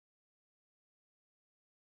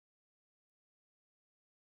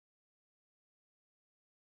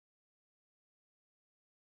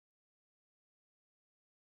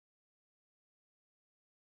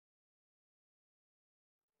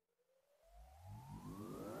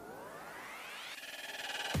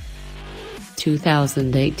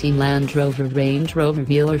2018 Land Rover Range Rover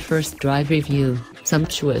Velar First Drive Review,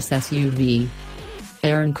 Sumptuous SUV.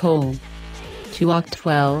 Aaron Cole.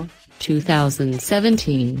 2/12,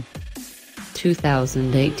 2017.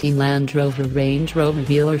 2018 Land Rover Range Rover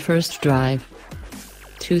Velar First Drive.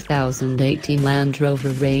 2018 Land Rover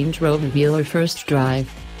Range Rover Velar First Drive.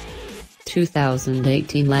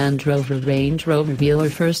 2018 Land Rover Range Rover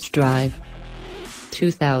Velar First Drive.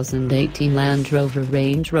 2018 Land Rover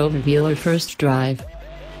Range Rover Velar First Drive.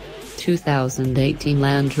 2018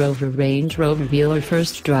 Land Rover Range Rover Velar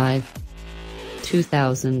First Drive.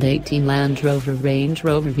 2018 Land Rover Range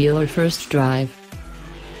Rover Velar First Drive.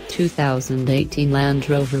 2018 Land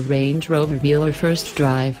Rover Range Rover Velar First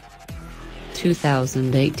Drive.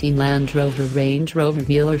 2018 Land Rover Range Rover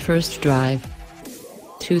Velar First Drive.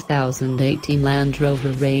 2018 Land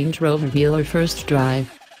Rover Range Rover Velar First Drive.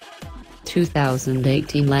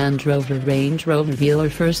 2018 Land Rover Range Rover Velar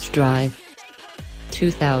First Drive.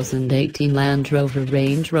 2018 Land Rover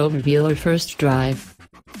Range Rover Velar First Drive.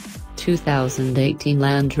 2018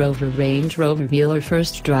 Land Rover Range Rover Velar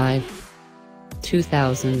First Drive.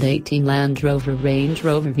 2018 Land Rover Range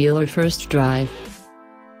Rover Velar First Drive.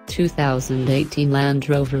 2018 Land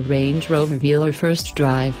Rover Range Rover Velar First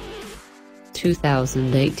Drive.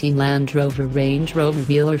 2018 Land Rover Range Rover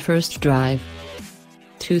Velar First Drive.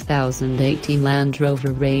 2018 Land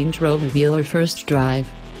Rover Range Rover Velar First Drive.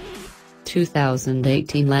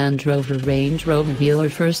 2018 Land Rover Range Rover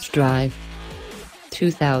Velar First Drive.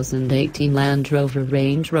 2018 Land Rover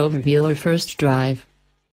Range Rover Velar First Drive.